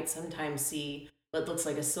late at night sometimes see what looks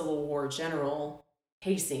like a Civil War general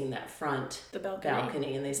pacing that front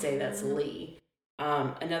balcony, and they say that's Lee.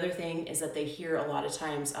 Another thing is that they hear a lot of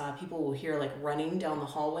times, people will hear like running down the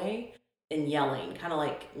hallway and yelling, kind of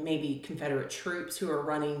like maybe Confederate troops who are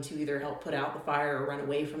running to either help put out the fire or run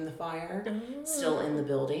away from the fire, still in the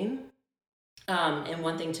building. And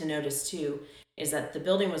one thing to notice too is that the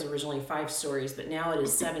building was originally 5 stories, but now it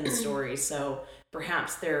is 7 stories. So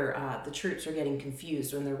perhaps the troops are getting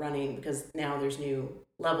confused when they're running because now there's new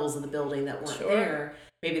levels of the building that weren't there.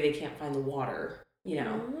 Maybe they can't find the water,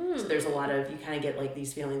 So there's a lot of, you kind of get like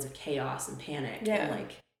these feelings of chaos and panic. Yeah. And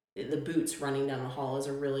like the boots running down the hall is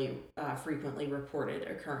a really frequently reported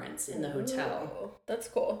occurrance in the hotel. Ooh, that's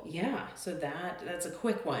cool. Yeah, so that's a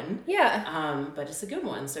quick one. Yeah. But it's a good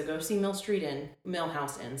one. So go see Mill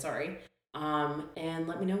House Inn, sorry. And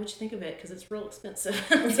let me know what you think of it because it's real expensive.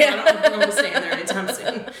 So I don't think I'm gonna stay in there anytime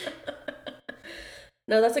soon.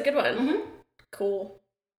 No, that's a good one. Mm-hmm. Cool.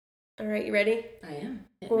 All right, you ready? I am.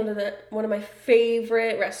 One of my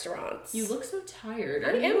favorite restaurants. You look so tired.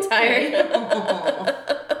 I am tired.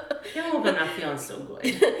 You don't look enough feeling so good.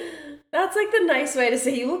 That's like the nice way to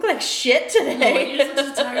say you look like shit today. You just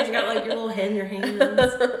look so tired. You got like your little head in your hands.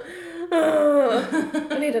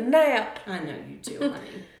 I need a nap. I know you do,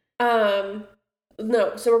 honey.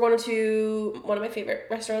 No, so we're going to one of my favorite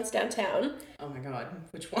restaurants downtown. Oh my god,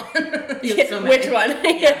 which one? Which one?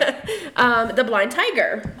 Yeah. The Blind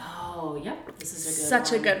Tiger. Oh, yep. This is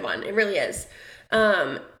such a good one. It really is.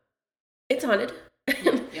 It's haunted.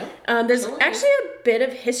 Yep. There's actually a bit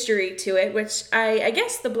of history to it, which I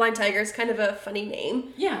guess the Blind Tiger is kind of a funny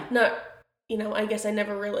name. Yeah. Not, I guess I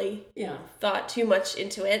never really thought too much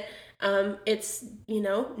into it. It's,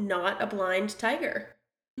 not a blind tiger.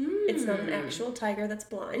 It's not an actual tiger that's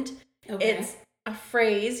blind. Okay. It's a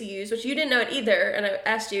phrase used, which you didn't know it either, and I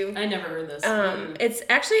asked you. I never heard this. It's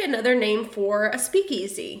actually another name for a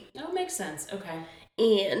speakeasy. Oh, makes sense. Okay.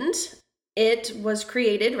 And it was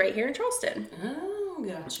created right here in Charleston. Oh,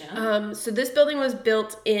 gotcha. So this building was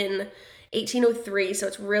built in 1803, so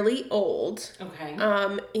it's really old. Okay.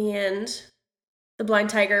 And the Blind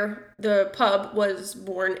Tiger, the pub, was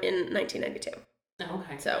born in 1992.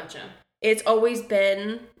 Okay, so gotcha. It's always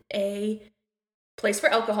been a place for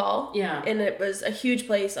alcohol. Yeah. And it was a huge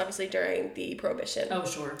place, obviously, during the Prohibition. Oh,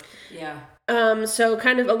 sure. Yeah. So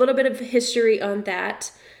kind of a little bit of history on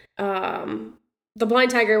that. The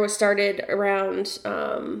Blind Tiger was started around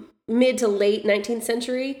mid to late 19th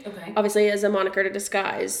century. Okay. Obviously, as a moniker to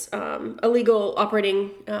disguise illegal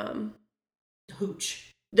operating.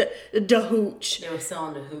 Hooch. The hooch. They were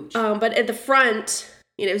selling the hooch. But at the front,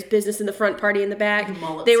 it was business in the front, party in the back.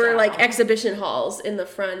 They were like exhibition halls in the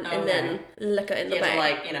front, and then liquor in the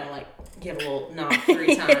back. You have to give a little knock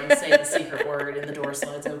 3 times, say the secret word, and the door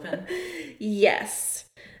slides open. Yes.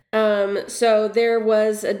 So there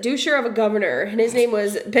was a doucher of a governor, and his name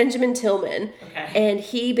was Benjamin Tillman. Okay. And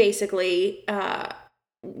he basically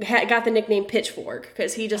got the nickname Pitchfork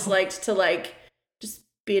because he just liked to like just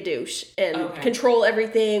be a douche and control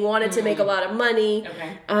everything, wanted to make a lot of money.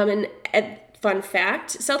 And fun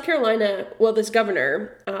fact, South Carolina, well, this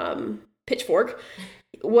governor, Pitchfork,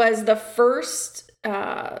 was the first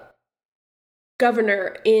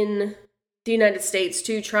governor in the United States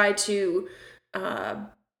to try to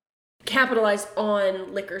capitalize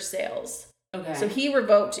on liquor sales. So he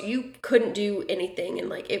revoked, you couldn't do anything, and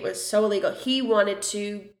like it was so illegal. He wanted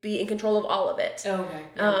to be in control of all of it.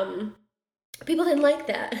 People didn't like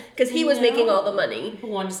that because he was making all the money. People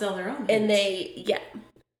wanted to sell their own. And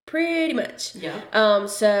pretty much.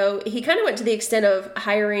 So he kind of went to the extent of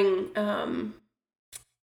hiring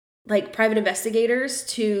like private investigators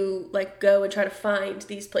to like go and try to find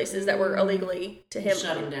these places that were illegally to him.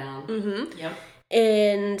 Shut him down.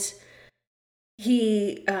 And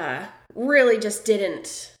he really just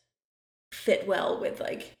didn't fit well with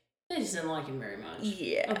like. They just didn't like him very much.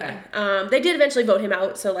 They did eventually vote him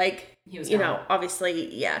out, so like he was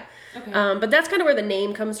obviously but that's kind of where the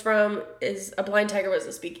name comes from. Is a Blind Tiger was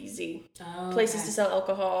a speakeasy, places to sell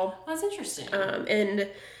alcohol. That's interesting. And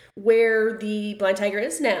where the Blind Tiger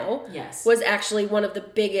is now, was actually one of the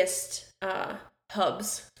biggest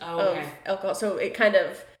hubs of alcohol. So it kind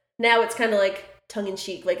of now it's kind of like tongue in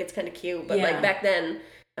cheek, like it's kind of cute, but like back then.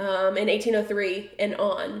 In 1803 and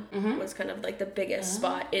on was kind of like the biggest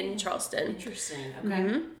spot in Charleston. Interesting.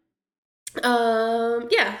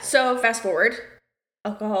 So fast forward,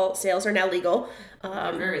 alcohol sales are now legal.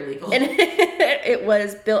 They're very legal. And it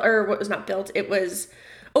was built, or what was not built, it was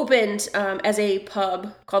opened as a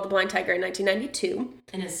pub called the Blind Tiger in 1992.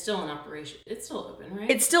 And it's still in operation. It's still open, right?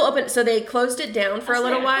 It's still open. So they closed it down for a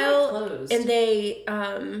little while. And they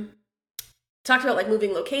talked about like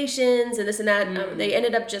moving locations and this and that. They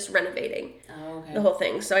ended up just renovating the whole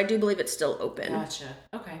thing. So I do believe it's still open. Gotcha.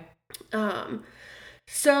 Okay.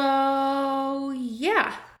 So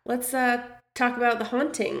yeah, let's talk about the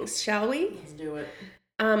hauntings, shall we? Let's do it.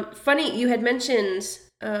 Funny, you had mentioned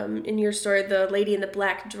in your story the lady in the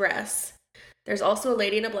black dress. There's also a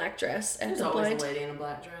lady in a black dress. There's always a lady in a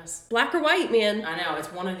black dress. Black or white, man. I know,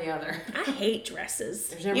 it's one or the other. I hate dresses.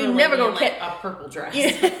 There's never gonna get a purple dress.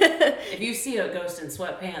 If you see a ghost in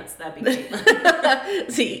sweatpants, that'd be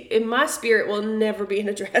cheap. See, in my spirit will never be in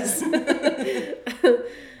a dress.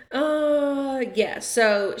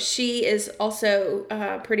 So she is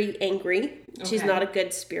also pretty angry. She's not a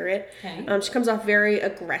good spirit. She comes off very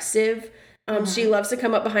aggressive. She loves to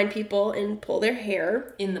come up behind people and pull their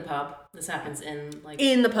hair. In the pub. This happens in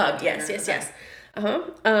the pub. Yes.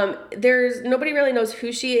 There's nobody really knows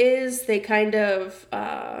who she is. They kind of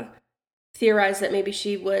theorize that maybe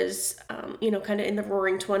she was, kind of in the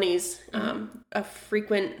Roaring 20s, a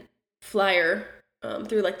frequent flyer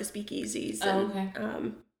through like the speakeasies.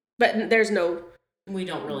 And, but there's no. We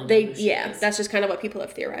don't really know who she is. That's just kind of what people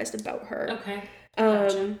have theorized about her. Okay.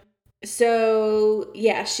 Gotcha. So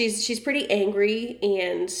yeah, she's pretty angry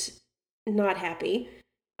and not happy.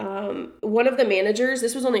 One of the managers,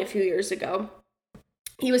 this was only a few years ago,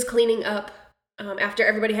 he was cleaning up after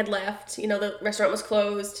everybody had left. The restaurant was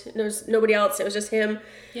closed. There was nobody else. It was just him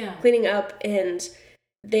cleaning up. And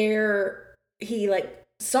he like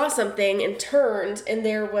saw something and turned, and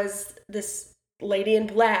there was this lady in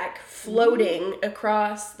black floating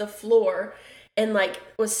across the floor and like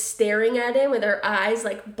was staring at him with her eyes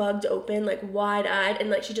like bugged open, like wide eyed, and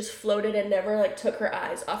like she just floated and never like took her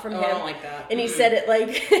eyes off from him. I don't like that. And he said it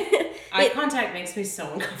like eye contact makes me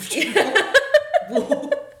so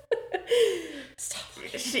uncomfortable. Stop.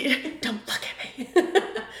 Don't look at me.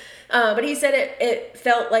 But he said it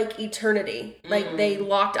felt like eternity. Like they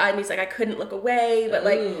locked eyes, and he's like, I couldn't look away, but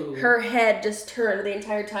like her head just turned the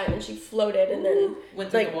entire time, and she floated and then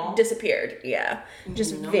went through the wall? Disappeared. Yeah,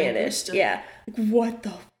 just vanished. Yeah, like, what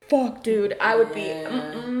the fuck, dude? I would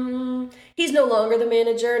be. He's no longer the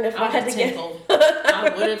manager, and if I had to tinkled.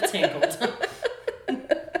 I would have tinkled.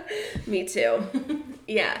 Me too.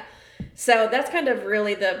 Yeah. So that's kind of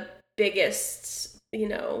really the biggest,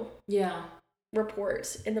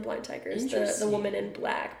 report in the Blind Tigers, the woman in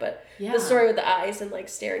black, but the story with the eyes and like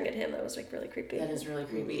staring at him, that was like really creepy. That is really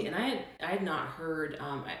creepy. And I had not heard,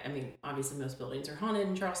 I mean, obviously most buildings are haunted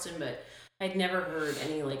in Charleston, but I'd never heard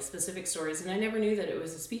any like specific stories, and I never knew that it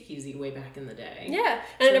was a speakeasy way back in the day. Yeah,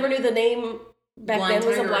 and I never knew the name back then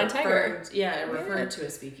was a Blind Tiger. It referred to a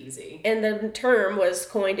speakeasy. And the term was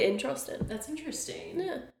coined in Charleston. That's interesting.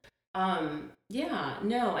 Yeah.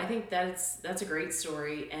 I think that's a great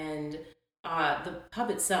story. And the pub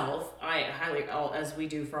itself, I highly, as we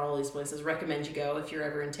do for all these places, recommend you go if you're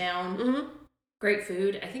ever in town. Mm-hmm. Great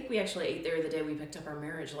food. I think we actually ate there the day we picked up our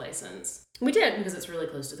marriage license. We did. Because it's really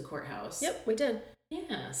close to the courthouse. Yep, we did.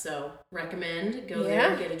 Yeah, so recommend, go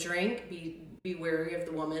there, get a drink, be wary of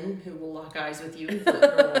the woman who will lock eyes with you and flip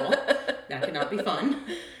your wall. That could not be fun.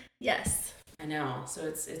 Yes. I know. So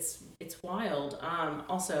it's wild.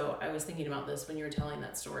 Also, I was thinking about this when you were telling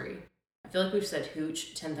that story. I feel like we've said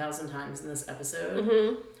hooch 10,000 times in this episode.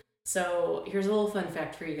 Mm-hmm. So here's a little fun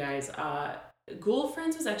fact for you guys. Ghoul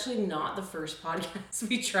Friends was actually not the first podcast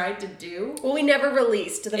we tried to do. Well, we never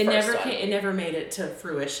released the first one. It never made it to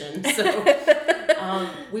fruition. So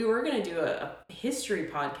we were going to do a history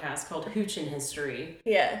podcast called Hooch in History.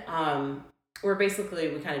 Yeah. Where basically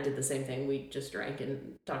we kind of did the same thing. We just drank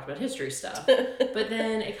and talked about history stuff. But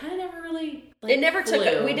then it kind of never really it never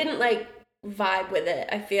flew. We didn't vibe with it.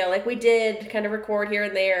 I feel like we did kind of record here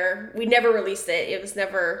and there. We never released it. It was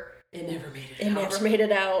never... It never made it out. It never made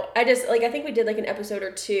it out. I just, I think we did an episode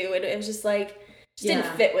or two, and it was just didn't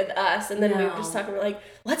fit with us. And then we were just talking, we're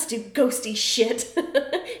let's do ghosty shit.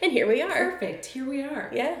 And here we are. Perfect. Here we are.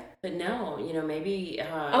 Yeah. But no, maybe...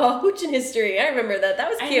 Hooch in History. I remember that. That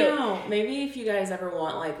was cute. I know. Maybe if you guys ever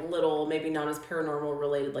want, little, maybe not as paranormal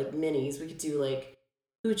related, minis, we could do,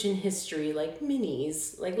 Hooch in History,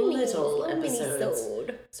 minis, little episodes.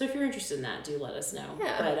 Mini-sode. So if you're interested in that, do let us know.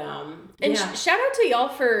 Yeah. But, and shout out to y'all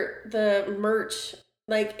for the merch.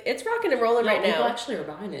 It's rocking and rolling right now. People actually are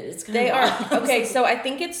buying it. It's kind of... They are. Okay, so I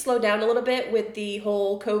think it's slowed down a little bit with the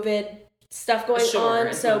whole COVID stuff going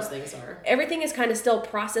on. So most things are. Everything is kind of still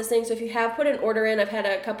processing. So if you have put an order in, I've had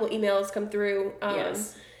a couple emails come through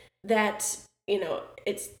that,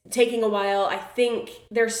 it's taking a while. I think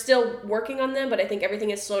they're still working on them, but I think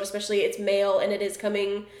everything is slowed, especially it's mail and it is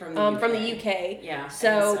coming from the UK. Yeah.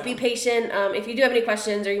 So be patient. If you do have any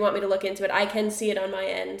questions or you want me to look into it, I can see it on my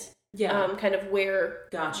end. Yeah. Kind of where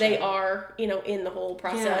they are, in the whole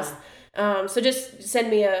process. Yeah. So just send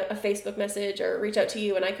me a Facebook message or reach out to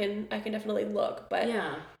you and I can definitely look. But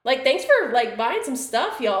thanks for buying some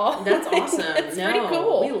stuff, y'all. That's awesome. It's pretty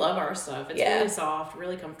cool. We love our stuff. It's really soft,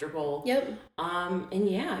 really comfortable. Yep. And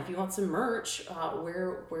if you want some merch,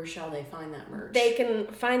 where shall they find that merch? They can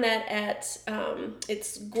find that at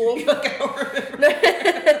it's Ghoul.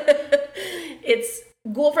 It's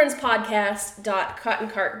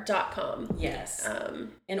ghoulfriendspodcast.cottoncart.com. Yes.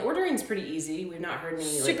 And ordering's pretty easy. We've not heard any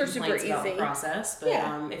super complaints easy about the process,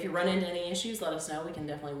 but if you run into any issues, let us know. We can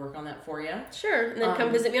definitely work on that for you. Sure. And then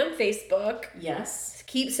come visit me on Facebook. Yes.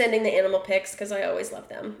 Keep sending the animal pics because I always love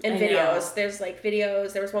them. And videos. Know. There's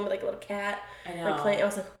videos. There was one with a little cat. I know. Playing. I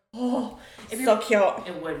was oh, it's so cute.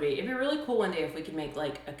 It would be. It'd be really cool one day if we could make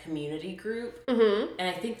a community group. Mm-hmm.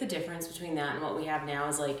 And I think the difference between that and what we have now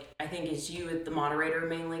is I think is you, the moderator,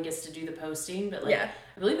 mainly gets to do the posting, but I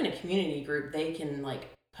believe in a community group they can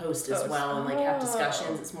post as well and have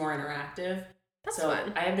discussions. It's more interactive. That's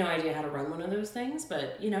fun. I have no idea how to run one of those things,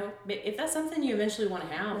 but if that's something you eventually want to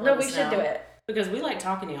have, we should do it. Because we like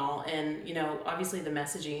talking to y'all, and obviously the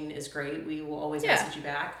messaging is great. We will always message you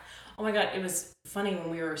back. Oh my God, it was funny when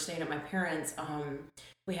we were staying at my parents'.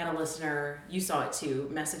 We had a listener, you saw it too,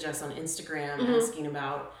 message us on Instagram asking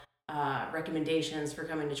about recommendations for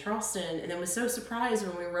coming to Charleston, and then was so surprised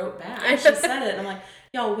when we wrote back. She said it, and I'm like,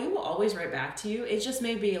 y'all, we will always write back to you. It just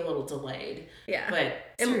may be a little delayed. Yeah. But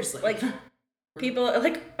seriously. People are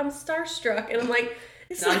I'm starstruck, and I'm like...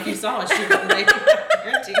 Not if you saw us.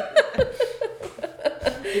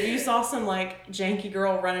 If you saw some janky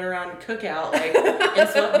girl running around Cookout in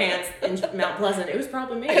sweatpants in Mount Pleasant, it was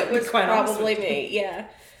probably me. It was probably me. Yeah.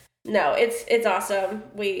 No, it's awesome.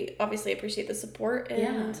 We obviously appreciate the support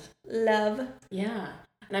and love. Yeah.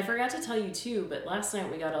 And I forgot to tell you too, but last night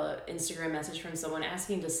we got an Instagram message from someone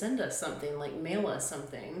asking to send us something, mail us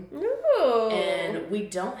something. Ooh. And we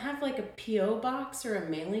don't have a P.O. box or a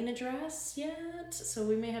mailing address yet, so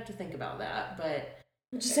we may have to think about that, but...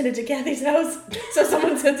 We'll just send it to Kathy's house. So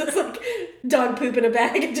someone sends us dog poop in a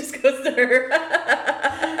bag and just goes to her.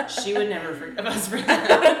 She would never forgive us for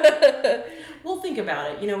that. We'll think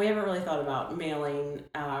about it. We haven't really thought about mailing,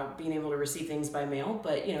 being able to receive things by mail,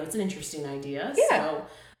 but it's an interesting idea. Yeah. So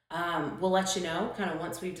we'll let you know kind of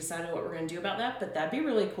once we've decided what we're going to do about that. But that'd be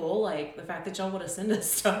really cool. The fact that y'all would have sent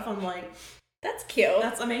us stuff. I'm that's cute.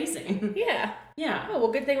 That's amazing. Yeah. Yeah. Oh,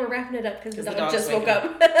 well, good thing we're wrapping it up because the dog just woke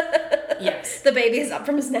up. Yes. The baby is up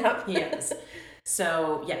from his nap. Yes.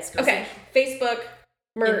 So, yes. Go see. Facebook,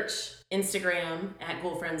 merch. Instagram, at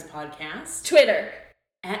Ghoul Friends Podcast. Twitter.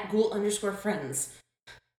 At Ghoul_Friends.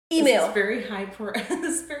 Email. This is very this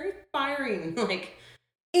is very firing.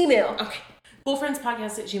 Email. Okay.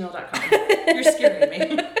 GhoulFriendsPodcast@gmail.com. You're scaring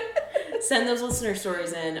me. Send those listener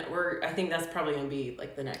stories in. I think that's probably going to be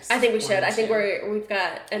the next. I think we should. I think we've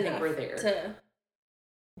got enough. I think we're there.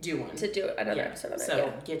 do one. To do another episode on it.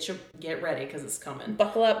 So get ready because it's coming.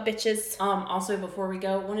 Buckle up, bitches. Also, before we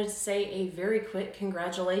go, wanted to say a very quick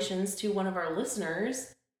congratulations to one of our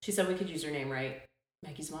listeners. She said we could use her name, right?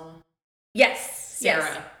 Maggie's mama? Yes. Sarah.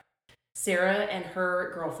 Yes. Sarah and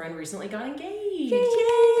her girlfriend recently got engaged.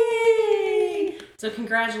 Yay! So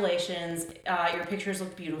congratulations. Your pictures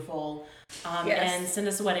look beautiful. And send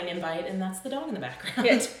us a wedding invite, and that's the dog in the background.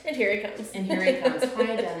 Yeah, and here he comes.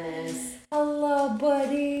 Hi, Dennis. Hello,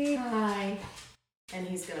 buddy. Hi. And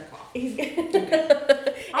he's going to cough.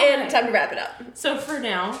 And time to wrap it up. So for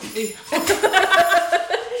now,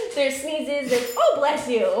 there's sneezes and oh, bless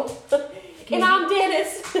you. And I'm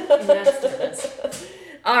Dennis. And that's Dennis.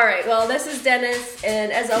 All right, well, this is Dennis,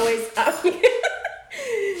 and as always,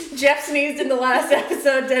 Jeff sneezed in the last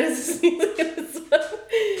episode. Dennis sneezed in this one.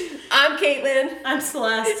 I'm Caitlin. I'm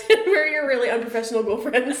Celeste. We're your really unprofessional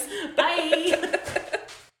girlfriends. Bye.